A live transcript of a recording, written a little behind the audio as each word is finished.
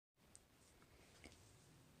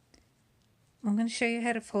I'm going to show you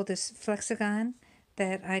how to fold this Flexagon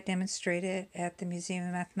that I demonstrated at the Museum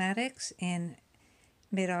of Mathematics in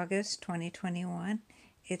mid-August 2021.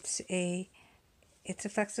 It's a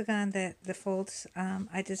Flexagon that the folds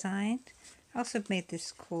I designed. I also made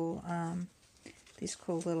this these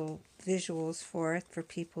cool little visuals for it for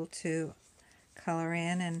people to color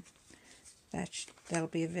in, and that'll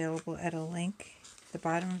be available at a link at the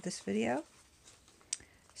bottom of this video.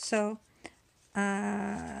 So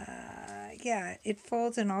yeah, it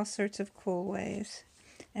folds in all sorts of cool ways,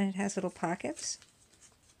 and it has little pockets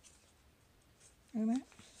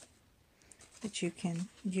that you can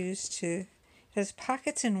use to. It has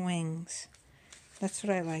pockets and wings. That's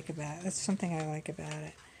what I like about it. That's something I like about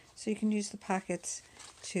it. So you can use the pockets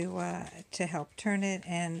to help turn it,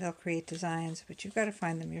 and they'll create designs, but you've got to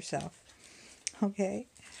find them yourself. Okay,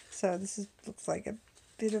 so this looks like a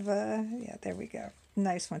bit of a, yeah, there we go.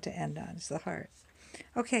 Nice one to end on is the heart.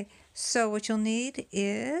 Okay, so what you'll need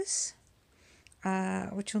is a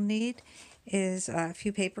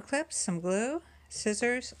few paper clips, some glue,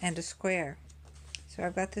 scissors, and a square. So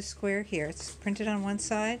I've got this square here. It's printed on one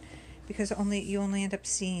side because you only end up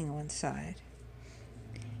seeing one side.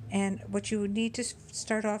 And what you need to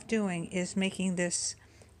start off doing is making this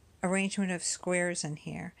arrangement of squares in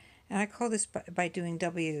here. And I call this by doing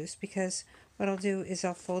W's, because what I'll do is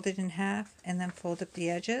I'll fold it in half and then fold up the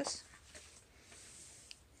edges.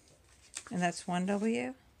 And that's one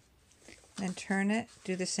W. Then turn it,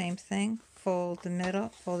 do the same thing, fold the middle,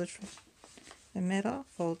 fold it from the middle,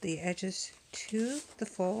 fold the edges to the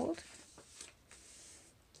fold,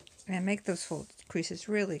 and make those fold creases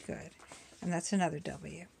really good. And that's another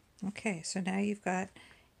W. Okay, so now you've got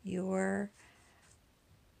your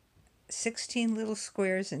 16 little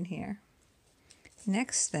squares in here.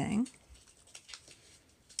 Next thing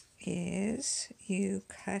is you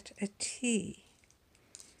cut a T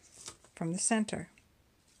from the center.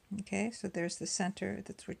 Okay, so there's the center.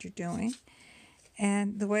 That's what you're doing.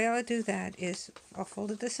 And the way I'll do that is I'll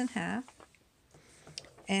fold this in half,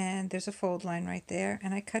 and there's a fold line right there,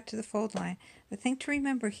 and I cut to the fold line. The thing to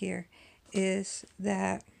remember here is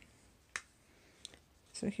that,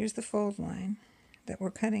 so here's the fold line that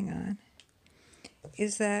we're cutting on,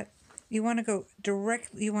 is that you want to go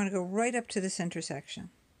right up to this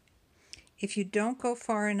intersection. If you don't go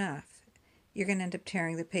far enough, you're going to end up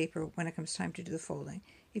tearing the paper when it comes time to do the folding.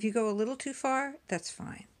 If you go a little too far, that's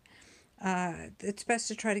fine. It's best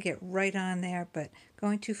to try to get right on there, but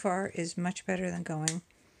going too far is much better than going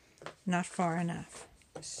not far enough.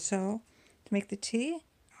 So to make the T,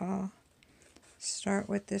 I'll start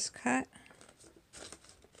with this cut,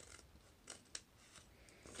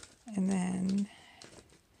 and then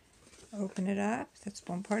open it up. That's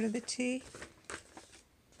one part of the T,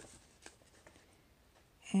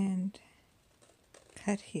 and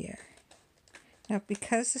cut here. Now,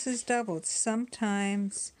 because this is doubled,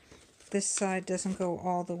 sometimes this side doesn't go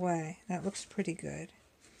all the way. That looks pretty good.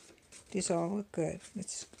 These all look good.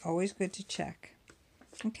 It's always good to check.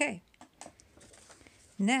 Okay.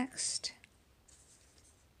 Next,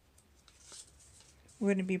 we're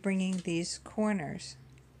going to be bringing these corners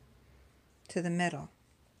to the middle.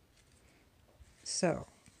 So,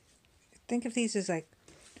 think of these as like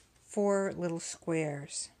 4 little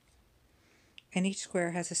squares, and each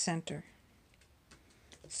square has a center.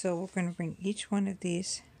 So we're going to bring each one of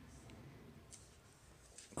these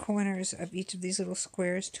corners of each of these little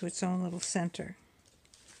squares to its own little center.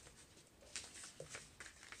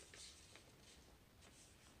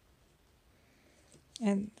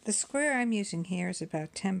 And the square I'm using here is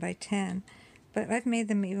about 10 by 10, but I've made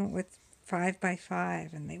them even with 5 by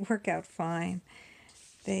 5, and they work out fine.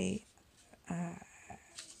 They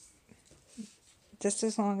just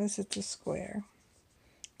as long as it's a square.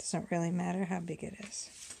 Doesn't really matter how big it is.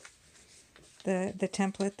 The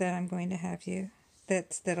template that I'm going to have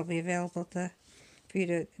that'll be available for you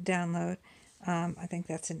to download, I think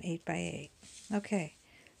that's an 8 by 8. Okay,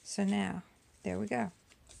 so now there we go.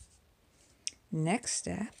 Next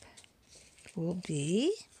step will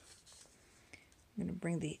be, I'm going to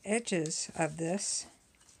bring the edges of this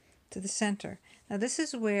to the center. Now this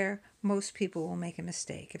is where most people will make a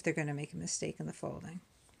mistake, if they're going to make a mistake in the folding.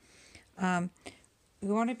 We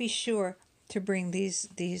want to be sure to bring these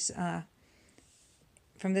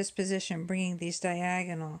from this position, bringing these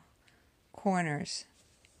diagonal corners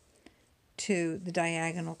to the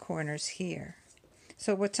diagonal corners here.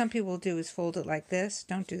 So what some people do is fold it like this.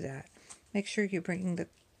 Don't do that. Make sure you're bringing the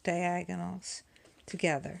diagonals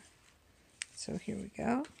together. So here we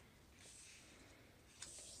go.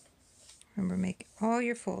 Remember, make all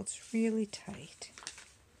your folds really tight.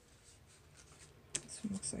 That's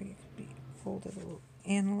one looks like it could be folded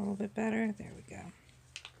in a little bit better. There we go.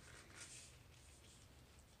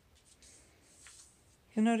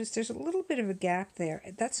 You'll notice there's a little bit of a gap there.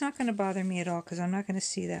 That's not going to bother me at all because I'm not going to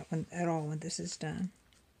see that one at all when this is done.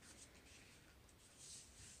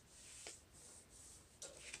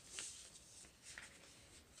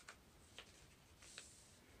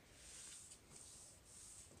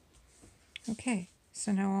 Okay,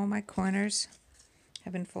 so now all my corners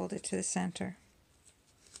have been folded to the center.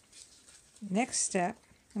 Next step,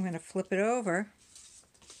 I'm going to flip it over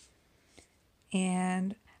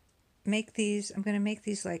and make these, I'm going to make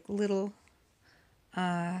these like little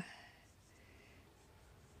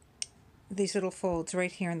folds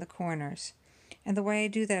right here in the corners. And the way I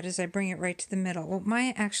do that is I bring it right to the middle. Well,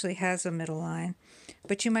 mine actually has a middle line,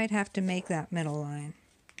 but you might have to make that middle line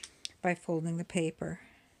by folding the paper.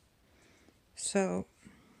 So,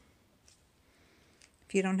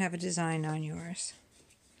 if you don't have a design on yours.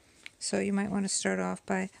 So you might want to start off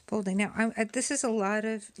by folding. Now, this is a lot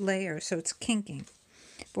of layers, so it's kinking.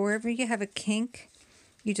 But wherever you have a kink,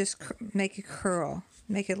 you just make a curl.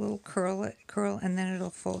 Make it a little curl, and then it'll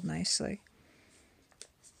fold nicely.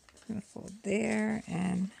 I'm going to fold there,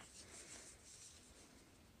 and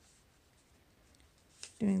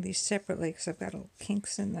doing these separately because I've got little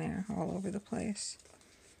kinks in there all over the place.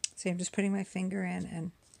 See, I'm just putting my finger in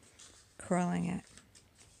and curling it.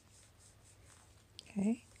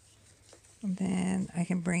 Okay. And then I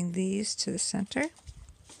can bring these to the center,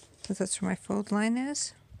 because that's where my fold line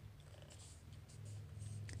is.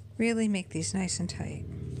 Really make these nice and tight.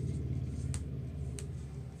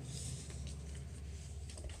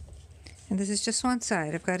 And this is just one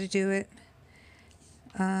side. I've got to do it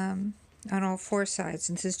on all four sides,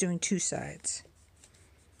 and this is doing two sides.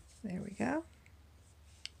 There we go.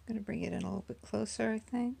 I'm going to bring it in a little bit closer, I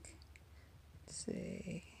think. Let's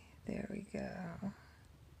see. There we go.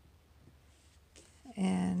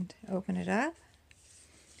 And open it up,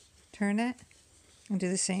 turn it, and do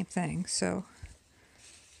the same thing. So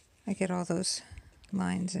I get all those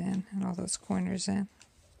lines in and all those corners in.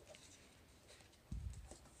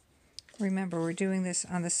 Remember, we're doing this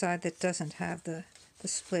on the side that doesn't have the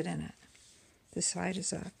split in it. This side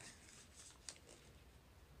is up.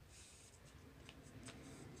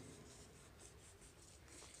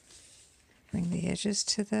 Bring the edges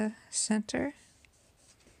to the center.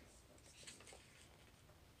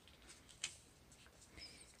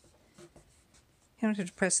 You don't have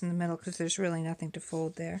to press in the middle because there's really nothing to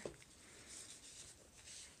fold there.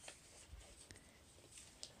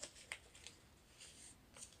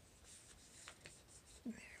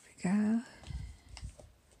 There we go.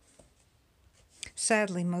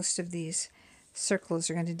 Sadly, most of these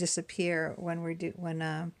circles are going to disappear when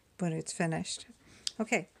when it's finished.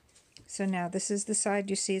 Okay, so now this is the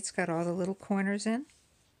side. You see it's got all the little corners in,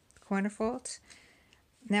 corner folds.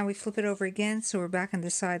 Now we flip it over again, so we're back on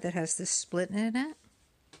the side that has this split in it.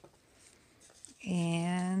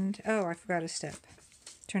 And, oh, I forgot a step.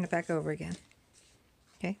 Turn it back over again.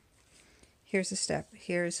 Okay. Here's a step.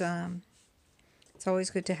 Here's, it's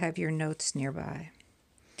always good to have your notes nearby.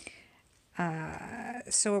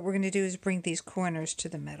 So what we're going to do is bring these corners to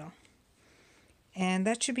the middle. And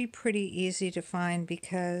that should be pretty easy to find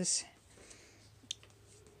because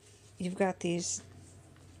you've got these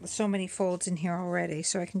so many folds in here already,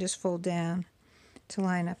 so I can just fold down to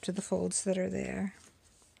line up to the folds that are there.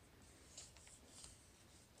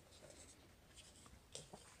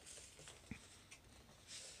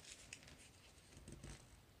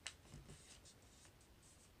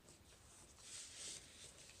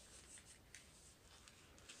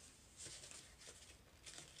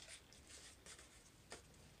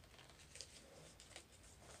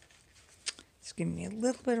 It's giving me a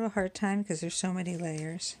little bit of a hard time because there's so many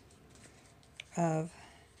layers of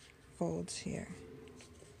folds here.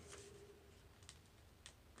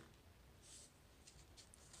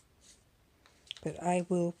 But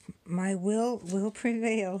my will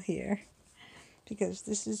prevail here because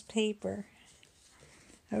this is paper.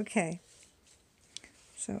 Okay,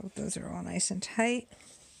 so those are all nice and tight.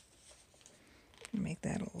 Make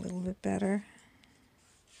that a little bit better.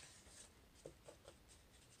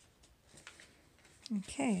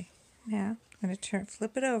 Okay, now I'm going to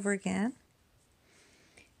flip it over again.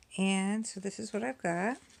 And so this is what I've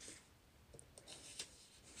got.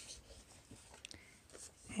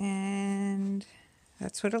 And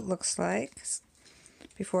that's what it looks like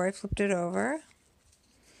before I flipped it over.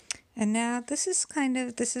 And now this is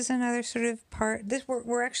another sort of part.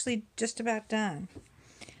 We're actually just about done.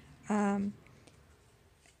 Let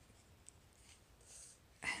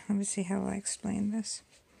me see how I explain this.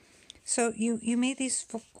 So you made these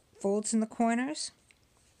folds in the corners,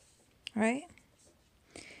 right?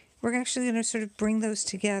 We're actually going to sort of bring those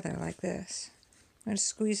together like this. I'm going to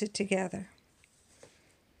squeeze it together.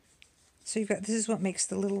 So you've got, this is what makes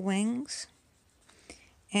the little wings,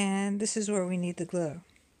 and this is where we need the glue.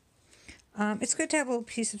 It's good to have little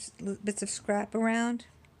bits of scrap around,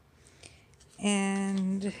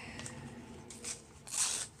 and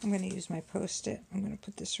I'm going to use my Post-it. I'm going to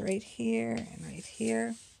put this right here and right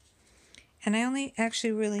here, and I only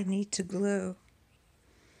actually really need to glue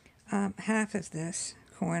half of this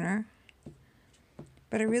corner,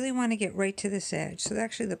 but I really want to get right to this edge. So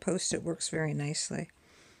actually the Post-it works very nicely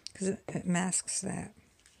because it masks that.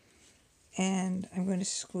 And I'm going to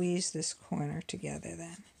squeeze this corner together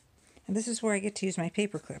then. And this is where I get to use my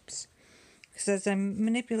paper clips. Because as I'm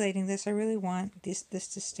manipulating this, I really want this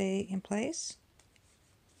to stay in place.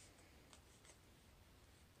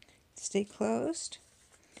 Stay closed.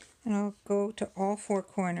 And I'll go to all four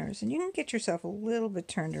corners. And you can get yourself a little bit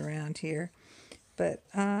turned around here. But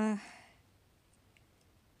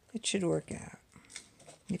it should work out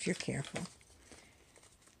if you're careful.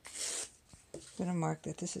 I'm going to mark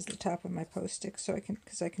that this is the top of my Post-it so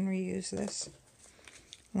because I can reuse this.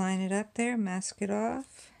 Line it up there, mask it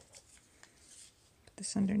off. Put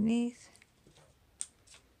this underneath.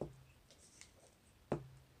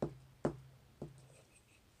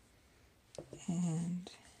 And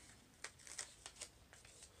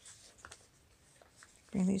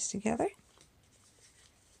bring these together.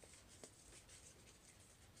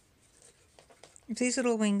 If these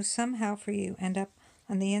little wings somehow for you end up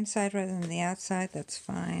on the inside rather than the outside, that's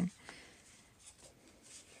fine.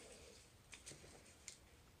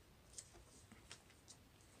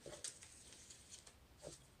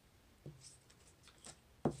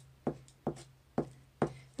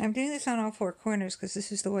 I'm doing this on all four corners because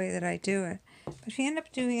this is the way that I do it. But if you end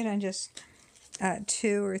up doing it on just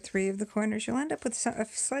 2 or 3 of the corners, you'll end up with a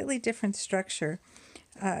slightly different structure.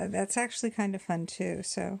 That's actually kind of fun too,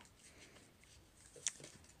 so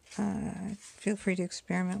feel free to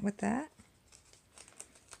experiment with that.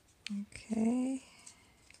 Okay.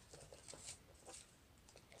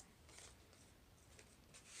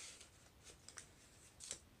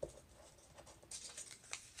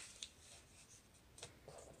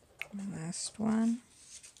 The last one.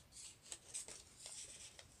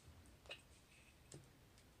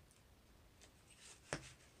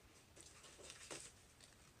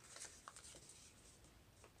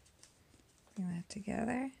 Bring that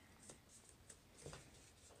together.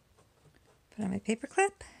 Put on my paper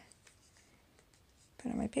clip.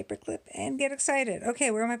 Put on my paper clip and get excited.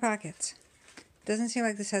 Okay, where are my pockets? Doesn't seem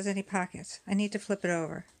like this has any pockets. I need to flip it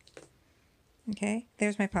over. Okay,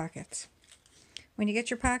 there's my pockets. When you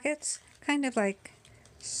get your pockets, kind of like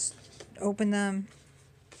open them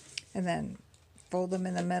and then fold them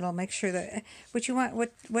in the middle. Make sure that what you want.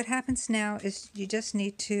 What happens now is you just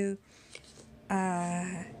need to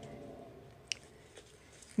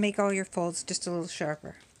make all your folds just a little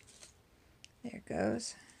sharper. There it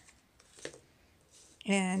goes.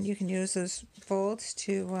 And you can use those folds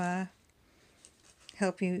to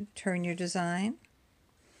help you turn your design.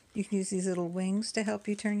 You can use these little wings to help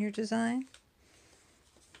you turn your design.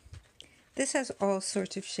 This has all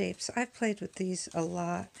sorts of shapes. I've played with these a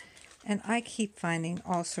lot, and I keep finding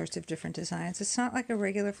all sorts of different designs. It's not like a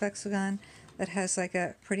regular Flexagon that has like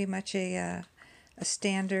a pretty much a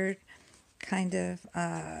standard kind of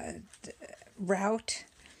route.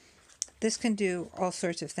 This can do all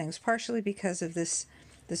sorts of things, partially because of this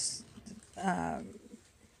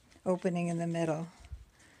opening in the middle.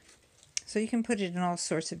 So you can put it in all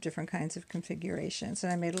sorts of different kinds of configurations,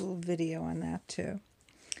 and I made a little video on that too.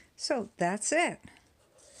 So that's it.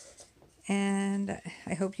 And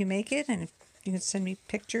I hope you make it, and if you can send me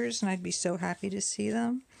pictures, and I'd be so happy to see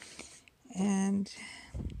them. And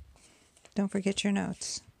don't forget your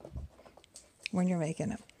notes when you're making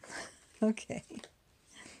them. Okay.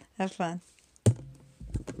 Have fun.